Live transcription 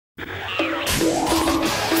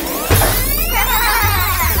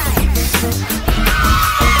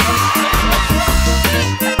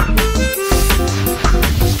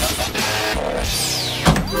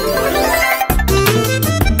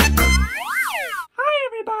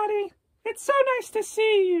to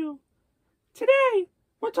see you. Today,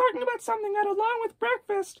 we're talking about something that, along with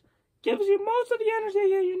breakfast, gives you most of the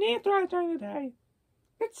energy that you need throughout during the day.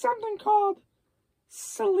 It's something called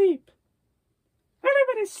sleep.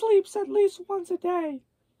 Everybody sleeps at least once a day.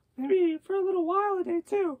 Maybe for a little while a day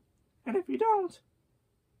too. And if you don't,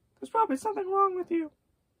 there's probably something wrong with you.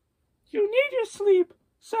 You need your sleep,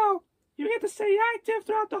 so you get to stay active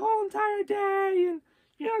throughout the whole entire day and,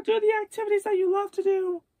 do the activities that you love to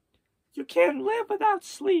do. You can't live without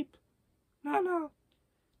sleep. No.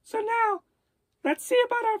 So now, let's see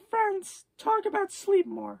about our friends talk about sleep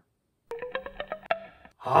more.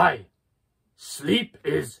 Hi. Sleep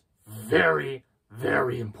is very,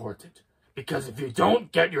 very important. Because if you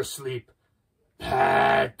don't get your sleep,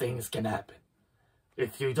 bad things can happen.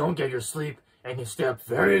 If you don't get your sleep and you stay up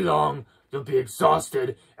very long, you'll be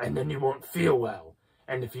exhausted and then you won't feel well.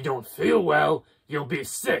 And if you don't feel well, you'll be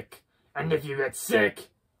sick. And if you get sick,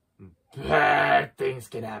 bad things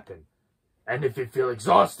can happen. And if you feel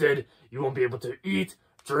exhausted, you won't be able to eat,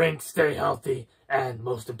 drink, stay healthy, and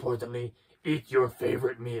most importantly, eat your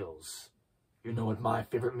favorite meals. You know what my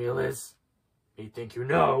favorite meal is? You think you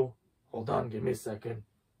know? Hold on, give me a second.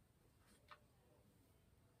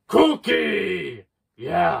 Cookie!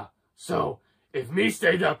 Yeah, so if me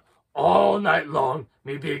stayed up all night long,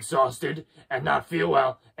 me be exhausted and not feel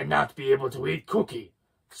well and not be able to eat cookie.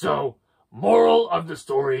 So, moral of the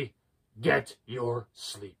story, get your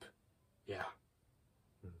sleep. Yeah.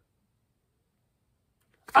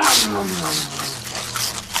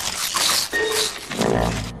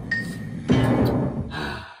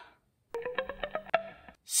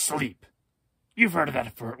 Sleep. You've heard of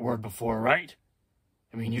that word before, right?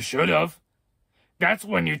 I mean, you should have. That's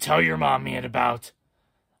when you tell your mommy at about,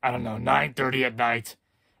 9:30 at night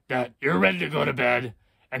that you're ready to go to bed,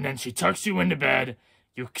 and then she tucks you into bed,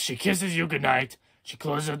 she kisses you goodnight, she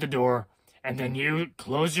closes the door, and then you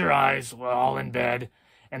close your eyes while all in bed,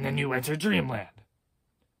 and then you enter dreamland.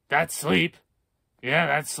 That's sleep. Yeah,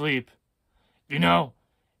 that's sleep.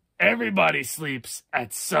 Everybody sleeps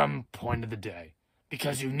at some point of the day,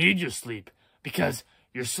 because you need your sleep, because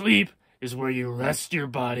your sleep is where you rest your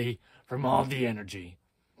body from all the energy,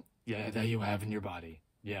 that you have in your body,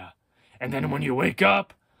 And then when you wake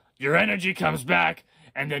up, your energy comes back,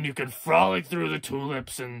 and then you can frolic through the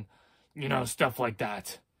tulips and, stuff like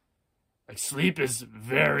that. Like, sleep is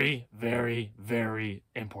very, very, very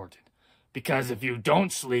important. Because if you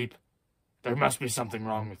don't sleep, there must be something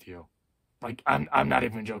wrong with you. Like, I'm not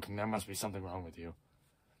even joking, there must be something wrong with you.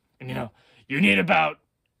 And, you need about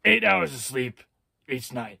 8 hours of sleep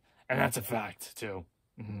each night. And that's a fact, too.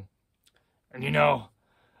 And,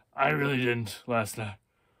 I really didn't last night.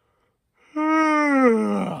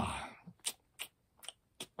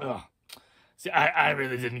 See, I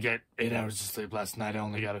really didn't get 8 hours of sleep last night. I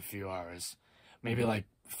only got a few hours. Maybe like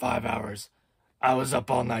 5 hours. I was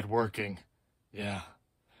up all night working. Yeah.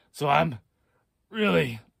 So I'm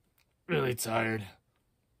really, really tired.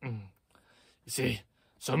 You see,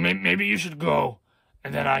 so maybe you should go,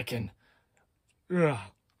 and then I can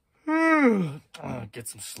get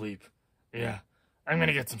some sleep. Yeah, I'm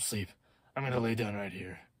gonna get some sleep. I'm gonna lay down right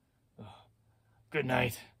here. Good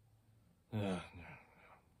night.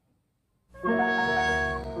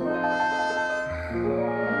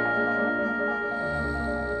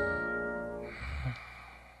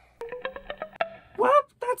 Well,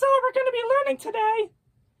 that's all we're going to be learning today.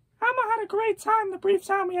 Emma had a great time the brief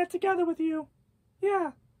time we had together with you.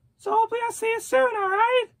 Yeah, so hopefully I'll see you soon,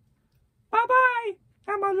 alright? Bye-bye.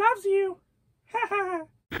 Emma loves you. Ha ha.